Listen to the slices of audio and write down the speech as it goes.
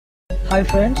Hi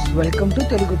friends, welcome to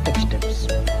TeluguTechsteps.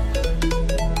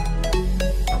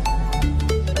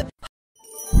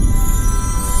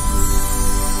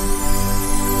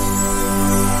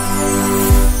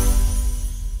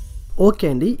 Okay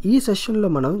అండి, ఈ సెషన్లో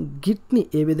మనం గిట్ని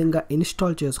ఏ విధంగా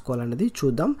ఇన్స్టాల్ చేసుకోవాలనేది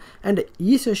చూద్దాం. అండ్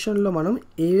ఈ సెషన్లో మనం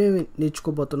ఏమేమి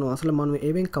నేర్చుకోబోతున్నాం, అసలు మనం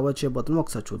ఏమేమి కవర్ చేయబోతున్నాం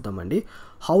ఒకసారి చూద్దామండి.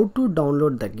 How to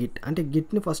download the Git, అంటే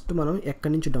గిట్ని ఫస్ట్ మనం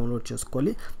ఎక్కడి నుంచి డౌన్లోడ్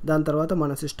చేసుకోవాలి, దాని తర్వాత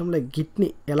మన సిస్టంలో గిట్ని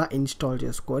ఎలా ఇన్స్టాల్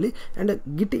చేసుకోవాలి. అండ్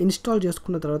గిట్ ఇన్స్టాల్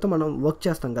చేసుకున్న తర్వాత మనం వర్క్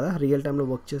చేస్తాం కదా, రియల్ టైంలో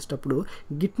వర్క్ చేసేటప్పుడు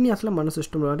గిట్ని అసలు మన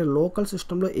సిస్టంలో అంటే లోకల్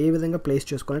సిస్టంలో ఏ విధంగా ప్లేస్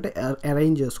చేసుకోవాలి, అంటే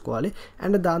అరేంజ్ చేసుకోవాలి.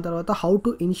 అండ్ దాని తర్వాత how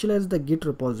to initialise the Git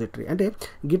repository, అంటే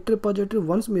గిట్ రిపాజిటరీ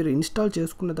వన్స్ మీరు ఇన్స్టాల్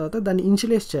చేసుకున్న తర్వాత దాన్ని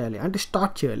ఇనిషియలైజ్ చేయాలి, అంటే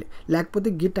స్టార్ట్ చేయాలి, లేకపోతే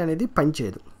గిట్ అనేది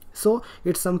పనిచేయదు. So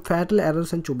it's some fatal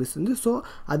errors అని చూపిస్తుంది. సో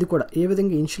అది కూడా ఏ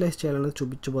విధంగా ఇనిషియలైజ్ చేయాలనేది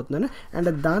చూపించబోతున్నాను. అండ్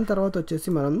దాని తర్వాత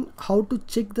వచ్చేసి మనం how to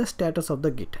check the status of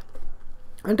the Git,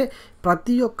 అంటే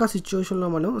ప్రతి ఒక్క సిచ్యువేషన్లో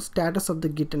మనం స్టేటస్ ఆఫ్ ద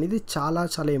గిట్ అనేది చాలా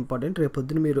చాలా ఇంపార్టెంట్. రేపు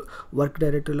పొద్దున మీరు వర్క్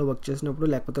డైరెక్టరీలో వర్క్ చేసినప్పుడు,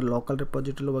 లేకపోతే లోకల్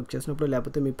రిపాజిటరీలో వర్క్ చేసినప్పుడు,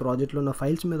 లేకపోతే మీ ప్రాజెక్ట్లో ఉన్న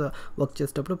ఫైల్స్ మీద వర్క్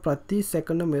చేసేటప్పుడు ప్రతి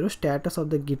సెకండ్ మీరు స్టేటస్ ఆఫ్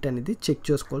ద గిట్ అనేది చెక్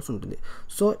చేసుకోవాల్సి ఉంటుంది.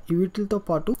 సో వీటితో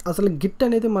పాటు అసలు గిట్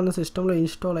అనేది మన సిస్టంలో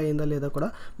ఇన్స్టాల్ అయ్యిందా లేదా కూడా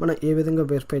మనం ఏ విధంగా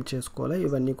వెరిఫై చేసుకోవాలో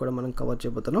ఇవన్నీ కూడా మనం కవర్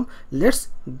చేయబోతున్నాం. Let's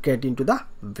get in to the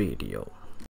video.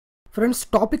 Friends,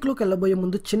 టాపిక్లోకి వెళ్ళబోయే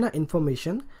ముందు చిన్న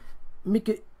ఇన్ఫర్మేషన్.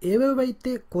 మీకు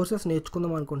ఏవేవైతే కోర్సెస్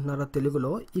నేర్చుకుందాం అనుకుంటున్నారో తెలుగులో,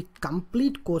 ఈ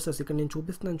కంప్లీట్ కోర్సెస్ ఇక్కడ నేను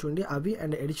చూపిస్తున్నాను చూడండి, అవి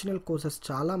అండ్ అడిషనల్ కోర్సెస్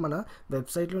చాలా మన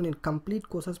వెబ్సైట్లో నేను కంప్లీట్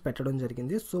కోర్సెస్ పెట్టడం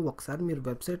జరిగింది. సో ఒకసారి మీరు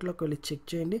వెబ్సైట్లోకి వెళ్ళి చెక్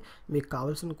చేయండి. మీకు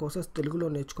కావాల్సిన కోర్సెస్ తెలుగులో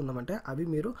నేర్చుకుందామంటే అవి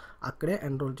మీరు అక్కడే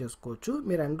ఎన్రోల్ చేసుకోవచ్చు.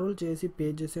 మీరు ఎన్రోల్ చేసి పే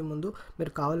చేసే ముందు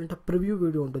మీరు కావాలంటే ప్రివ్యూ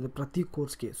వీడియో ఉంటుంది ప్రతి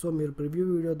కోర్స్కి. సో మీరు ప్రివ్యూ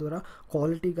వీడియో ద్వారా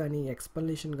క్వాలిటీ కానీ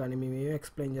ఎక్స్ప్లెనేషన్ కానీ మేము ఏం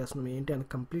ఎక్స్ప్లెయిన్ చేస్తున్నాం ఏంటి అని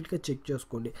కంప్లీట్గా చెక్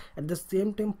చేసుకోండి. At the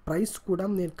same time price కూడా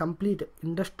నేను కంప్లీట్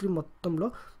ఇండస్ట్రీ మొత్తంలో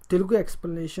తెలుగు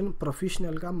ఎక్స్ప్లెనేషన్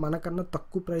ప్రొఫెషనల్గా మనకన్నా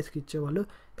తక్కువ ప్రైస్కి ఇచ్చేవాళ్ళు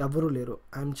ఎవరూ లేరు.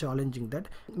 I'm challenging that.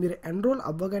 మీరు ఎన్రోల్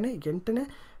అవ్వగానే వెంటనే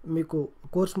మీకు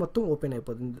కోర్స్ మొత్తం ఓపెన్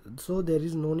అయిపోతుంది. So there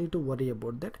is no need to worry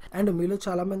about that. And మీలో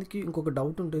చాలామందికి ఇంకొక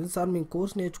డౌట్ ఉంటుంది, సార్ మేము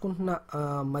కోర్స్ నేర్చుకుంటున్న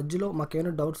మధ్యలో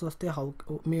మాకేమైనా డౌట్స్ వస్తే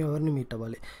మేము ఎవరిని మీట్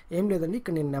అవ్వాలి? ఏం లేదండి,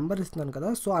 ఇక్కడ నేను నెంబర్ ఇస్తున్నాను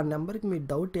కదా, సో ఆ నెంబర్కి మీ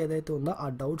డౌట్ ఏదైతే ఉందో ఆ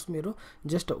డౌట్స్ మీరు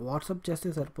జస్ట్ వాట్సాప్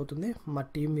చేస్తే సరిపోతుంది. మా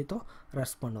టీం మీతో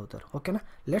రెస్పాండ్ అవుతారు. ఓకేనా?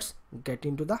 Let's get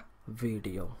in to the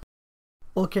video.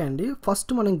 Okay అండి,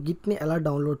 ఫస్ట్ మనం గిట్ని ఎలా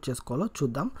డౌన్లోడ్ చేసుకోవాలో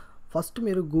చూద్దాం. ఫస్ట్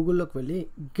మీరు గూగుల్లోకి వెళ్ళి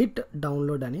గిట్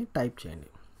డౌన్లోడ్ అని టైప్ చేయండి.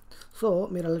 సో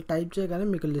మీరు అలా టైప్ చేయగానే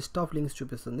మీకు లిస్ట్ ఆఫ్ లింక్స్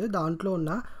చూపిస్తుంది. దాంట్లో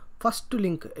ఉన్న ఫస్ట్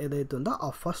లింక్ ఏదైతే ఉందో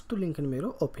ఆ ఫస్ట్ లింక్ని మీరు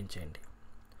ఓపెన్ చేయండి.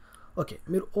 ఓకే,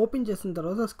 మీరు ఓపెన్ చేసిన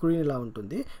తర్వాత స్క్రీన్ ఇలా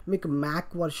ఉంటుంది. మీకు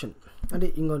మ్యాక్ వర్షన్ అంటే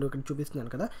ఇంకోటి ఇక్కడ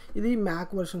చూపిస్తున్నాను కదా, ఇది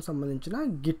మ్యాక్ వర్షన్ సంబంధించిన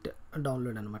గిట్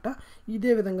డౌన్లోడ్ అనమాట.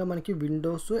 ఇదే విధంగా మనకి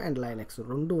విండోస్ అండ్ లైనక్స్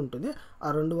రెండు ఉంటుంది. ఆ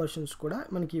రెండు వర్షన్స్ కూడా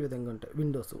మనకి ఈ విధంగా ఉంటాయి,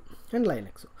 Windows and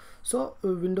Linux. So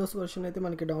Windows version అయితే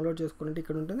మనకి డౌన్లోడ్ చేసుకుంటే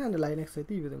ఇక్కడ ఉంటుంది, అండ్ లైనక్స్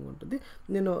అయితే ఈ విధంగా ఉంటుంది.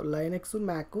 నేను లైనక్స్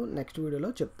మ్యాక్ నెక్స్ట్ వీడియోలో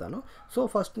చెప్తాను. సో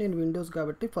ఫస్ట్ నేను విండోస్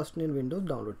కాబట్టి ఫస్ట్ నేను విండోస్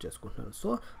డౌన్లోడ్ చేసుకుంటున్నాను.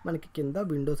 సో మనకి కింద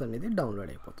విండోస్ అనేది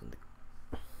డౌన్లోడ్ అయిపోతుంది.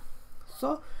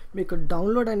 సో మీకు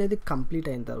డౌన్లోడ్ అనేది కంప్లీట్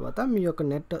అయిన తర్వాత మీ యొక్క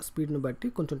నెట్ స్పీడ్ని బట్టి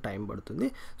కొంచెం టైం పడుతుంది.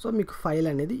 సో మీకు ఫైల్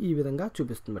అనేది ఈ విధంగా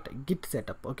చూపిస్తుంది గిట్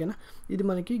సెటప్. ఓకేనా? ఇది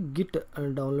మనకి గిట్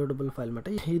డౌన్లోడబుల్ ఫైల్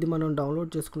అన్నమాట. ఇది మనం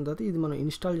డౌన్లోడ్ చేసుకున్న తర్వాత ఇది మనం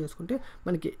ఇన్స్టాల్ చేసుకుంటే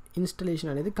మనకి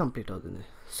ఇన్స్టాలేషన్ అనేది కంప్లీట్ అవుతుంది.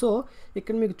 సో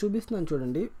ఇక్కడ మీకు చూపిస్తున్నాను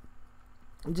చూడండి,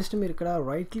 జస్ట్ మీరు ఇక్కడ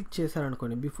రైట్ క్లిక్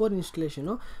చేశారనుకోండి, బిఫోర్ ఇన్స్టలేషన్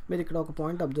మీరు ఇక్కడ ఒక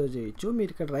పాయింట్ అబ్జర్వ్ చేయొచ్చు. మీరు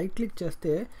ఇక్కడ రైట్ క్లిక్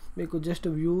చేస్తే మీకు జస్ట్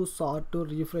వ్యూ, సార్ట్,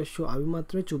 రిఫ్రెష్ అవి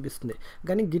మాత్రమే చూపిస్తుంది,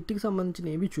 కానీ గిట్కి సంబంధించిన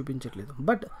ఏవి చూపించట్లేదు.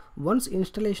 బట్ వన్స్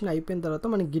ఇన్స్టలేషన్ అయిపోయిన తర్వాత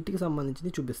మనకి గిట్కి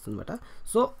సంబంధించింది చూపిస్తుంది అనమాట.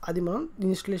 సో అది మనం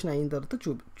ఇన్స్టలేషన్ అయిన తర్వాత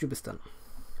చూపిస్తాను.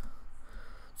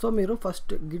 సో మీరు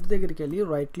ఫస్ట్ గిట్ దగ్గరికి వెళ్ళి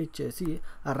రైట్ క్లిక్ చేసి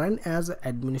రన్ యాజ్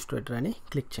అడ్మినిస్ట్రేటర్ అని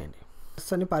క్లిక్ చేయండి.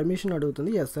 ఎస్ అని పర్మిషన్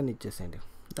అడుగుతుంది, ఎస్ అని ఇచ్చేసేయండి.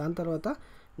 దాని తర్వాత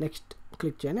నెక్స్ట్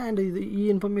క్లిక్ చేయండి. అండ్ ఈ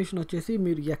ఇన్ఫర్మేషన్ వచ్చేసి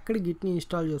మీరు ఎక్కడ గిట్ని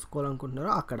ఇన్స్టాల్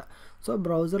చేసుకోవాలనుకుంటున్నారో అక్కడ. సో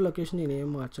బ్రౌజర్ లొకేషన్ నేను ఏం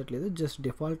మార్చట్లేదు, జస్ట్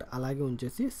డిఫాల్ట్ అలాగే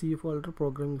ఉంచేసి C folder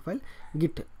programming file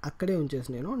Git అక్కడే ఉంచేసి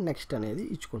నేను నెక్స్ట్ అనేది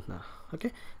ఇచ్చుకుంటున్నాను.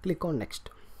 Okay, click on next.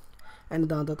 And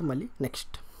దాని తర్వాత మళ్ళీ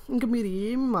నెక్స్ట్. ఇంకా మీరు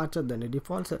ఏమి మార్చొద్దండి,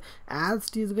 డిఫాల్ట్స్ యాజ్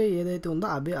టీజ్గా ఏదైతే ఉందో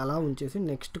అవి అలా ఉంచేసి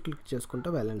నెక్స్ట్ క్లిక్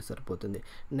చేసుకుంటూ వెళ్ళండి, సరిపోతుంది.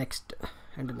 Next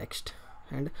and next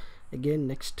and again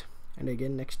next and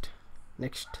again next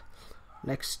next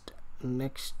next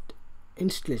next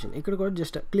installation. ఇక్కడ కూడా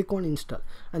జస్ట్ క్లిక్ ఆన్ ఇన్స్టాల్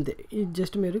అంతే. ఇది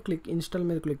జస్ట్ మీరు ఇన్స్టాల్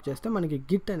మీద క్లిక్ చేస్తే మనకి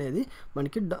గిట్ అనేది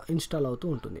మనకి ఇన్స్టాల్ అవుతూ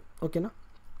ఉంటుంది. ఓకేనా?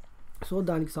 సో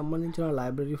దానికి సంబంధించిన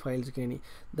లైబ్రరీ ఫైల్స్ కానీ,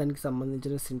 దానికి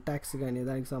సంబంధించిన సింటాక్స్ కానీ,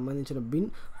 దానికి సంబంధించిన బిన్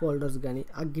ఫోల్డర్స్ కానీ,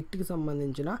 ఆ గిట్కి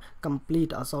సంబంధించిన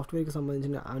కంప్లీట్ ఆ సాఫ్ట్వేర్కి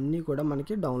సంబంధించిన అన్నీ కూడా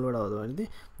మనకి డౌన్లోడ్ అవ్వడం అనేది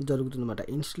జరుగుతుంది అనమాట.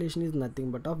 Installation is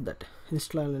nothing but of that.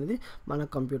 Install అనేది మన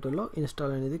కంప్యూటర్లో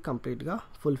ఇన్స్టాల్ అనేది కంప్లీట్గా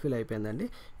ఫుల్ఫిల్ అయిపోయిందండి.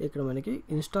 ఇక్కడ మనకి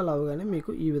ఇన్స్టాల్ అవ్వగానే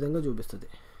మీకు ఈ విధంగా చూపిస్తుంది,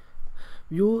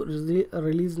 view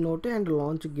release note and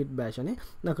launch Git bash అని.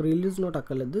 నాకు రిలీజ్ నోట్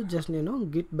అక్కర్లేదు, జస్ట్ నేను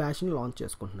గిట్ బ్యాష్ని లాంచ్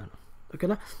చేసుకుంటున్నాను.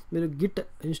 ఓకేనా, మీరు గిట్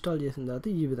ఇన్స్టాల్ చేసిన తర్వాత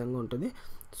ఈ విధంగా ఉంటుంది.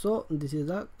 So this is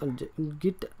the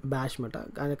Git bash మాట.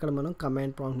 కానీ ఇక్కడ మనం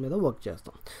కమాండ్ ప్రాంప్ట్ మీద వర్క్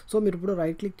చేస్తాం. సో మీరు ఇప్పుడు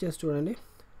రైట్ క్లిక్ చేసి చూడండి.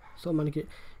 సో మనకి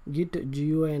గిట్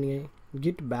GUI అని,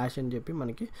 గిట్ బ్యాష్ అని చెప్పి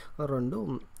మనకి 2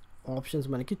 ఆప్షన్స్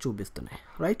మనకి చూపిస్తున్నాయి.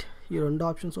 రైట్, ఈ 2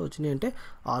 ఆప్షన్స్ వచ్చినాయి అంటే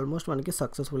ఆల్మోస్ట్ మనకి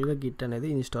సక్సెస్ఫుల్గా గిట్ అనేది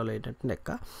ఇన్స్టాల్ అయ్యేటట్టు లెక్క.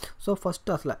 సో ఫస్ట్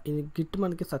అసలు ఈ గిట్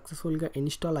మనకి సక్సెస్ఫుల్గా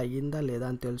ఇన్స్టాల్ అయ్యిందా లేదా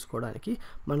అని తెలుసుకోవడానికి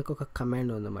మనకు ఒక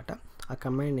కమాండ్ ఉందన్నమాట. ఆ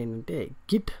కమాండ్ ఏంటంటే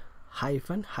గిట్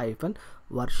హైఫన్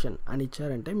వర్షన్ అని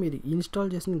ఇచ్చారంటే మీరు ఇన్స్టాల్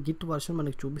చేసిన గిట్ వర్షన్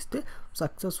మనకి చూపిస్తే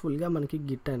సక్సెస్ఫుల్గా మనకి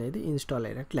గిట్ అనేది ఇన్స్టాల్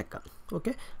అయినట్టు లెక్క.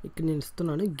 ఓకే, ఇక్కడ నేను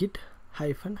ఇస్తున్నాను గిట్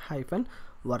హైఫన్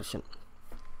వర్షన్.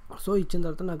 సో ఇచ్చిన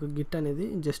తర్వాత నాకు గిట్ అనేది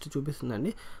జస్ట్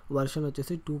చూపిస్తుందండి. వర్షన్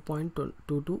వచ్చేసి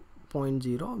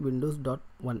 2.22.0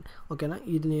 Windows.1. ఓకేనా,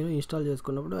 ఇది నేను ఇన్స్టాల్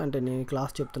చేసుకున్నప్పుడు అంటే నేను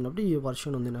క్లాస్ చెప్తున్నప్పుడు ఈ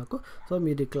వర్షన్ ఉంది నాకు. సో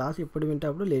మీరు ఈ క్లాస్ ఎప్పుడు వింటే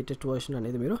అప్పుడు లేటెస్ట్ వర్షన్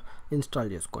అనేది మీరు ఇన్స్టాల్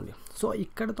చేసుకోండి. సో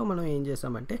ఇక్కడతో మనం ఏం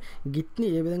చేసామంటే గిట్ని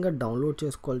ఏ విధంగా డౌన్లోడ్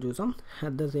చేసుకోవాలి చూసాం.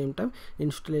 At the same time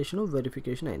installation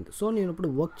verification అయింది. సో నేను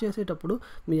ఇప్పుడు వర్క్ చేసేటప్పుడు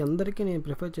మీ అందరికీ నేను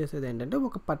ప్రిఫర్ చేసేది ఏంటంటే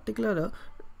ఒక పర్టికులర్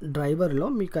డ్రైవర్లో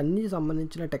మీకు అన్నీ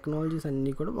సంబంధించిన టెక్నాలజీస్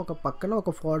అన్నీ కూడా ఒక పక్కన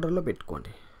ఒక ఫోల్డర్లో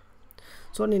పెట్టుకోండి.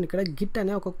 సో నేను ఇక్కడ గిట్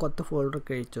అనే ఒక కొత్త ఫోల్డర్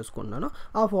క్రియేట్ చేసుకున్నాను.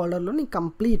 ఆ ఫోల్డర్లో నేను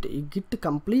ఈ గిట్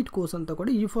కంప్లీట్ కోర్స్ అంతా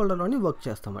కూడా ఈ ఫోల్డర్లోనే వర్క్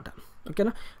చేస్తామట.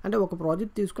 ఓకేనా, అంటే ఒక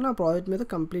ప్రాజెక్ట్ తీసుకుని ఆ ప్రాజెక్ట్ మీద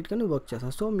కంప్లీట్గానే వర్క్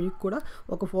చేస్తాను. సో మీకు కూడా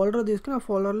ఒక ఫోల్డర్ తీసుకుని ఆ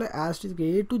ఫోల్డర్లో A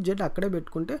to Z అక్కడే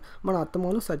పెట్టుకుంటే మన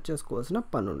అత్తమాను సెర్చ్ చేసుకోవాల్సిన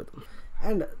పని ఉండదు.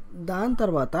 అండ్ దాని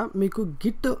తర్వాత మీకు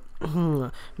గిట్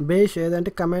బేస్ ఏదంటే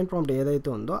కమాండ్ ప్రాంప్ట్ ఏదైతే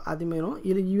ఉందో అది మేము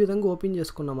ఈ విధంగా ఓపెన్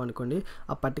చేసుకున్నాం అనుకోండి.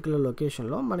 ఆ పర్టికులర్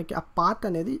లొకేషన్లో మనకి ఆ పాత్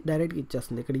అనేది డైరెక్ట్గా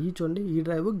ఇచ్చేస్తుంది. ఇక్కడ చూడండి, ఈ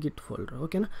డ్రైవ్ గిట్ ఫోల్డర్.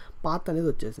 ఓకేనా, పాత్ అనేది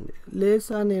వచ్చేసింది.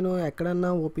 లేదా నేను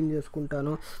ఎక్కడన్నా ఓపెన్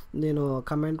చేసుకుంటాను, నేను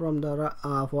కమాండ్ ప్రాంప్ట్ ద్వారా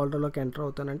ఆ ఫోల్డర్లోకి ఎంటర్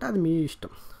అవుతానంటే అది మీ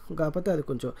ఇష్టం. కాకపోతే అది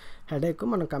కొంచెం హెడేక్.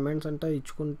 మనం కమాండ్స్ అంతా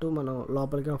ఇచ్చుకుంటూ మనం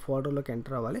లోపలికి ఆ ఫోల్డర్లోకి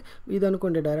ఎంటర్ అవ్వాలి. ఇది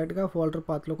అనుకోండి డైరెక్ట్గా ఫోల్డర్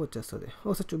పాత్లోకి వచ్చేస్తుంది.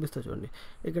 ఒకసారి చూపిస్తా చూడండి.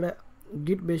 ఇక్కడ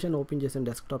గిట్ బేస్ అని ఓపెన్ చేసాను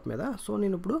డెస్క్టాప్ మీద. సో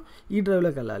నేను ఇప్పుడు ఈ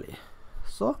డ్రైవ్లోకి వెళ్ళాలి.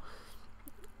 సో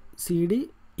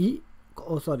సిడిఈ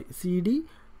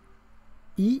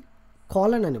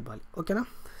కోలన్ అని ఇవ్వాలి. ఓకేనా,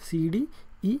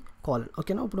 సిడిఈ కోలన్.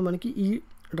 ఓకేనా, ఇప్పుడు మనకి ఈ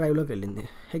డ్రైవ్లోకి వెళ్ళింది.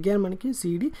 అగైన్ మనకి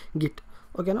సిడి గిట్.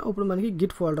 ఓకేనా, ఇప్పుడు మనకి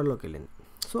గిట్ ఫోల్డర్లోకి వెళ్ళింది.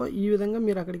 సో ఈ విధంగా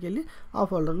మీరు అక్కడికి వెళ్ళి ఆ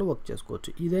ఫోల్డర్లో వర్క్ చేసుకోవచ్చు.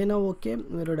 ఇదైనా ఓకే,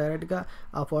 మీరు డైరెక్ట్గా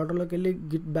ఆ ఫోల్డర్లోకి వెళ్ళి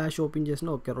గిట్ బ్యాష్ ఓపెన్ చేసినా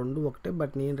ఓకే, 2 ఒకటే.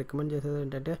 బట్ నేను రికమెండ్ చేసేది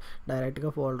ఏంటంటే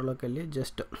డైరెక్ట్గా ఫోల్డర్లోకి వెళ్ళి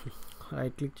జస్ట్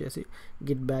రైట్ క్లిక్ చేసి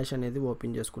గిట్ బ్యాష్ అనేది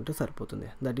ఓపెన్ చేసుకుంటే సరిపోతుంది.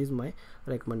 That is my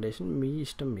recommendation. మీ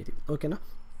ఇష్టం మీది. ఓకేనా,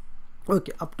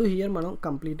 ఓకే, అప్ టు హియర్ మనం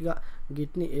కంప్లీట్గా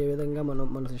గిట్ని ఏ విధంగా మనం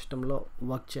మన సిస్టంలో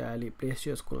వర్క్ చేయాలి, ప్లేస్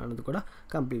చేసుకోవాలనేది కూడా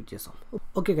కంప్లీట్ చేసాం.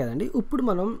 ఓకే కదండి. ఇప్పుడు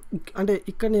మనం అంటే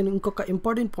ఇక్కడ నేను ఇంకొక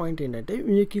ఇంపార్టెంట్ పాయింట్ ఏంటంటే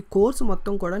మీకు ఈ కోర్స్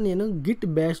మొత్తం కూడా నేను గిట్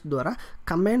బ్యాష్ ద్వారా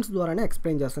కమాండ్స్ ద్వారానే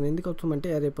ఎక్స్ప్లెయిన్ చేస్తాను.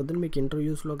 ఎందుకంటే రేపొద్దున మీకు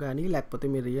ఇంటర్వ్యూస్లో కానీ లేకపోతే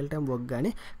మీ రియల్ టైం వర్క్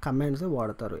కానీ కమాండ్సే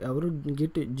వాడతారు. ఎవరు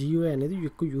గిట్ GUI అనేది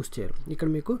ఎక్కువ యూస్ చేయరు. ఇక్కడ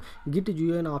మీకు గిట్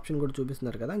GUI అనే ఆప్షన్ కూడా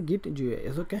చూపిస్తున్నారు కదా, గిట్ GUI.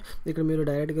 ఓకే, ఇక్కడ మీరు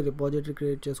డైరెక్ట్గా రిపాజిటరీ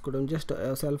క్రియేట్ చేసుకోవడం, జస్ట్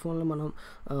సెల్ ఫోన్లో మనం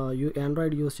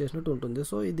ఆండ్రాయిడ్ యూస్ చేసినట్టు ఉంటుంది.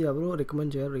 సో ఇది ఎవరు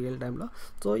రికమెండ్ చేయరు రియల్ టైంలో.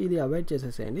 సో ఇది అవాయిడ్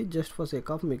చేసేసేయండి. జస్ట్ ఫర్ సేక్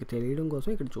ఆఫ్ మీకు తెలియడం కోసం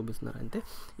ఇక్కడ చూపిస్తున్నారు అంతే.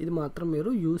 ఇది మాత్రం మీరు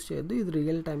యూస్ చేయొద్దు, ఇది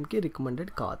రియల్ టైంకి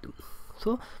రికమెండెడ్ కాదు. సో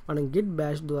మనం గిట్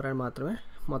బ్యాష్ ద్వారా మాత్రమే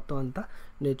మొత్తం అంతా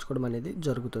నేర్చుకోవడం అనేది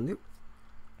జరుగుతుంది.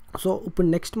 సో ఇప్పుడు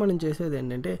నెక్స్ట్ మనం చేసేది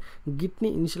ఏంటంటే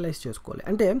గిట్ని ఇనిషియలైజ్ చేసుకోవాలి.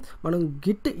 అంటే మనం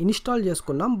గిట్ ఇన్స్టాల్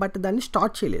చేసుకున్నాం బట్ దాన్ని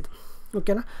స్టార్ట్ చేయలేదు.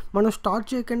 ఓకేనా, మనం స్టార్ట్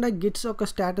చేయకుండా గిట్స్ ఒక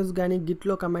స్టేటస్ కానీ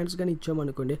గిట్లో కమెంట్స్ కానీ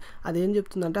ఇచ్చామనుకోండి, అదేం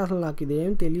చెప్తుందంటే అసలు నాకు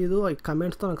ఇదేం తెలియదు, ఈ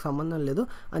కమెంట్స్తో నాకు సంబంధం లేదు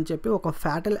అని చెప్పి ఒక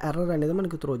ఫ్యాటల్ ఎర్రర్ అనేది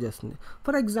మనకి త్రో చేస్తుంది.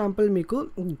 ఫర్ ఎగ్జాంపుల్ మీకు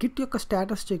గిట్ యొక్క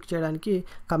స్టేటస్ చెక్ చేయడానికి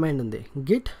కమాండ్ ఉంది.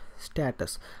 గిట్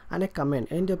స్టేటస్ అనే కమాండ్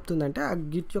ఏం చెప్తుందంటే ఆ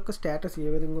గిట్ యొక్క స్టేటస్ ఏ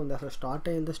విధంగా ఉంది, అసలు స్టార్ట్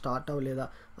అయిందా స్టార్ట్ అవ్వలేదా,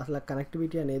 అసలు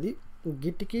కనెక్టివిటీ అనేది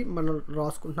గిట్కి మనం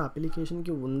రాసుకుంటున్న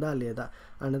అప్లికేషన్కి ఉందా లేదా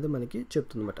అనేది మనకి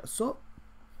చెప్తుందన్నమాట. సో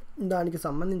దానికి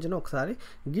సంబంధించిన ఒకసారి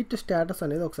గిట్ స్టేటస్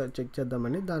అనేది ఒకసారి చెక్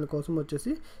చేద్దామండి. దానికోసం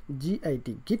వచ్చేసి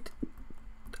గిట్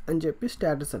అని చెప్పి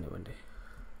స్టేటస్ అనివ్వండి.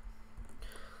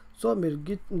 సో మీరు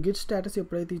గిట్ స్టేటస్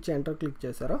ఎప్పుడైతే ఇచ్చి ఎంటర్ క్లిక్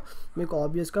చేశారో మీకు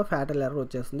ఆబ్వియస్గా ఫ్యాటల్ ఎర్రర్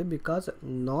వచ్చేస్తుంది, because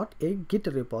not a Git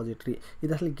repository.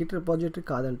 ఇది అసలు గిట్ రిపాజిటరీ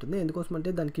కాదంటుంది.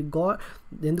 ఎందుకోసమంటే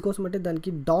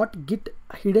దానికి డాట్ గిట్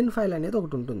హిడెన్ ఫైల్ అనేది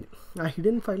ఒకటి ఉంటుంది. ఆ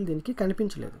హిడెన్ ఫైల్ దీనికి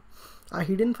కనిపించలేదు. ఆ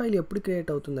హిడెన్ ఫైల్ ఎప్పుడు క్రియేట్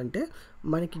అవుతుందంటే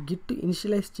మనకి గిట్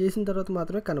ఇనిషియలైజ్ చేసిన తర్వాత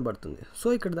మాత్రమే కనబడుతుంది. సో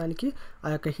ఇక్కడ దానికి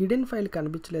ఆ యొక్క హిడెన్ ఫైల్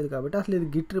కనిపించలేదు కాబట్టి అసలు ఇది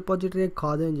గిట్ రిపాజిటరీ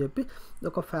కాదు అని చెప్పి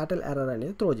ఒక ఫ్యాటల్ ఎర్రర్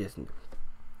అనేది త్రో చేసింది.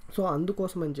 సో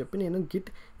అందుకోసం అని చెప్పి నేను గిట్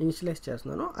ఇనిషియలైజ్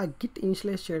చేస్తున్నాను. ఆ గిట్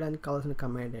ఇనిషియలైజ్ చేయడానికి కావాల్సిన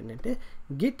కమాండ్ ఏంటంటే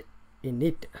గిట్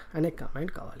ఇనిట్ అనే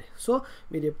కమాండ్ కావాలి. సో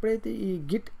మీరు ఎప్పుడైతే ఈ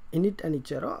గిట్ ఇనిట్ అని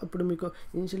ఇచ్చారో అప్పుడు మీకు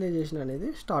ఇనిషియలైజేషన్ అనేది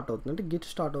స్టార్ట్ అవుతుంది, అంటే గిట్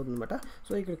స్టార్ట్ అవుతుంది అనమాట.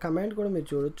 సో ఇక్కడ కమాండ్ కూడా మీరు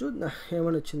చూడొచ్చు,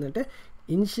 ఏమని వచ్చిందంటే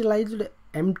initialised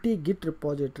empty Git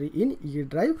repository in ఈ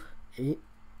drive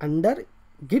under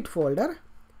Git folder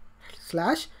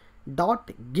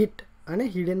 /.git అనే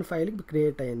హిడెన్ ఫైల్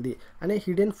క్రియేట్ అయింది, అనే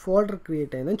హిడెన్ ఫోల్డర్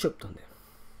క్రియేట్ అయిందని చెప్తుంది.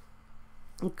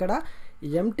 ఇక్కడ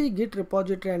ఎంటీ గిట్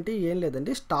రిపాజిటరీ అంటే ఏం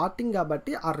లేదండి, స్టార్టింగ్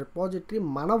కాబట్టి ఆ రిపాజిటరీ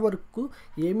మన వరకు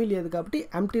ఏమీ లేదు కాబట్టి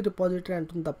ఎంటీ రిపాజిటరీ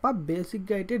అంటుంది తప్ప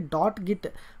బేసిక్గా అయితే .git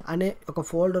అనే ఒక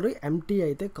ఫోల్డర్ ఎంటీ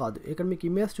అయితే కాదు. ఇక్కడ మీకు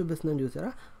ఇమేజ్ చూపిస్తుందని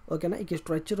చూసారా, ఓకేనా. ఇక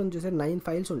స్ట్రక్చర్ అని చూసే 9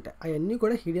 ఫైల్స్ ఉంటాయి, అవన్నీ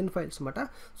కూడా హిడెన్ ఫైల్స్ అన్నమాట.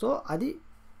 సో అది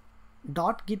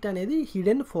 .git అనేది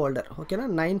హిడెన్ ఫోల్డర్, ఓకేనా.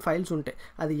 9 ఫైల్స్ ఉంటాయి,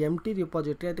 అది ఎంటీ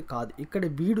రిపాజిటరీ అయితే కాదు. ఇక్కడ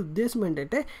వీడి ఉద్దేశం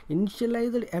ఏంటంటే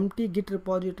ఇనిషియలైజ్డ్ ఎంటీ గిట్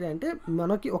రిపాజిటరీ అంటే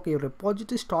మనకి ఒక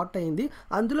రిపాజిటరీ స్టార్ట్ అయింది,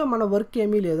 అందులో మన వర్క్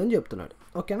ఏమీ లేదని చెప్తున్నాడు,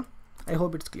 ఓకేనా. I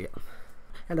hope it's clear.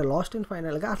 And last and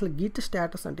ఫైనల్గా అసలు గిట్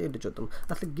స్టేటస్ అంటే ఏంటి చూద్దాం.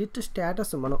 అసలు గిట్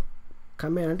స్టేటస్ మనం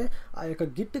కమాండ్ అంటే ఆ యొక్క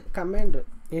గిట్ కమాండ్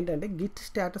ఏంటంటే గిట్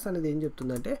స్టేటస్ అనేది ఏం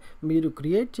చెప్తుందంటే మీరు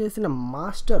క్రియేట్ చేసిన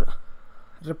మాస్టర్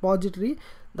రిపాజిటరీ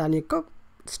దాని యొక్క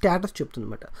స్టేటస్ చెప్తుంది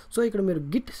అనమాట. సో ఇక్కడ మీరు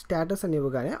గిట్ స్టేటస్ అని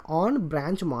ఇవ్వగానే ఆన్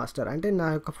బ్రాంచ్ మాస్టర్ అంటే నా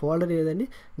యొక్క ఫోల్డర్ ఏదండి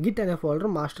గిట్ అనే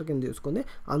ఫోల్డర్ మాస్టర్ కింద తీసుకుంది.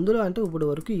 అందులో అంటే ఇప్పుడు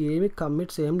వరకు ఏమి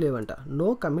కమిట్స్ ఏం లేవంట, నో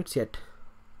కమిట్స్ ఎట్,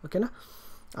 ఓకేనా.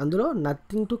 అందులో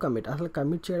నథింగ్ టు కమిట్, అసలు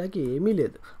కమిట్ చేయడానికి ఏమీ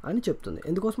లేదు అని చెప్తుంది.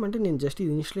 ఎందుకోసం అంటే నేను జస్ట్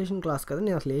ఇది ఇన్స్టలేషన్ క్లాస్ కదా,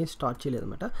 నేను అసలు ఏం స్టార్ట్ చేయలేదు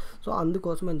అనమాట. సో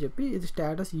అందుకోసం అని చెప్పి ఇది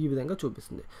స్టేటస్ ఈ విధంగా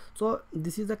చూపిస్తుంది. So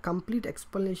this is the complete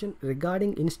explanation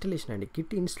regarding installation అండి,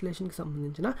 గిట్ ఇన్స్టలేషన్కి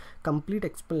సంబంధించిన కంప్లీట్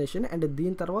ఎక్స్ప్లెనేషన్. అండ్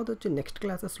దీని తర్వాత వచ్చి నెక్స్ట్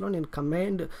క్లాసెస్లో నేను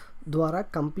కమాండ్ ద్వారా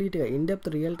కంప్లీట్గా ఇన్డెప్త్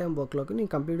రియల్ టైం వర్క్లోకి నేను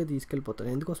కంప్లీట్గా తీసుకెళ్ళిపోతాను.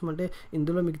 ఎందుకోసం అంటే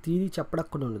ఇందులో మీకు థియరీ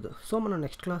చెప్పడం ఉండదు. సో మనం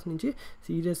నెక్స్ట్ క్లాస్ నుంచి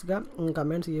సీరియస్గా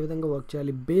కమాండ్స్ ఏ విధంగా వర్క్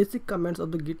చేయాలి, basic commands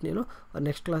of the Git నేను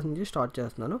నెక్స్ట్ క్లాస్ నుంచి స్టార్ట్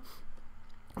చేస్తున్నాను.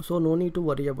 So no need to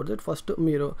worry about that. First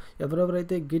మీరు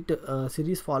ఎవరెవరైతే గిట్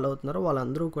సిరీస్ ఫాలో అవుతున్నారో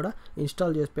వాళ్ళందరూ కూడా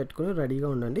ఇన్స్టాల్ చేసి పెట్టుకుని రెడీగా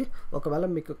ఉండండి. ఒకవేళ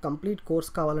మీకు కంప్లీట్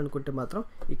కోర్స్ కావాలనుకుంటే మాత్రం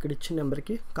ఇక్కడ ఇచ్చిన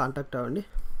నెంబర్కి కాంటాక్ట్ అవ్వండి.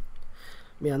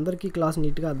 మీ అందరికీ క్లాస్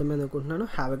నీట్గా అర్థమైంది అనుకుంటున్నాను.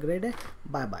 Have a great day,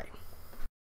 bye bye.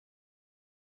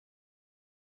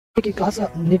 మీకు ఈ క్లాస్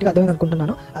నీట్గా అర్థమైంది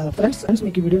అనుకుంటున్నాను. ఫ్రెండ్స్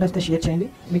మీకు ఈ వీడియో నచ్చితే షేర్ చేయండి.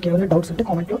 మీకు ఏమైనా డౌట్స్ ఉంటే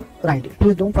కామెంట్లో రాయండి.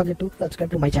 Please don't forget to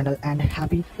subscribe to my channel and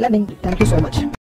happy learning. Thank you so much.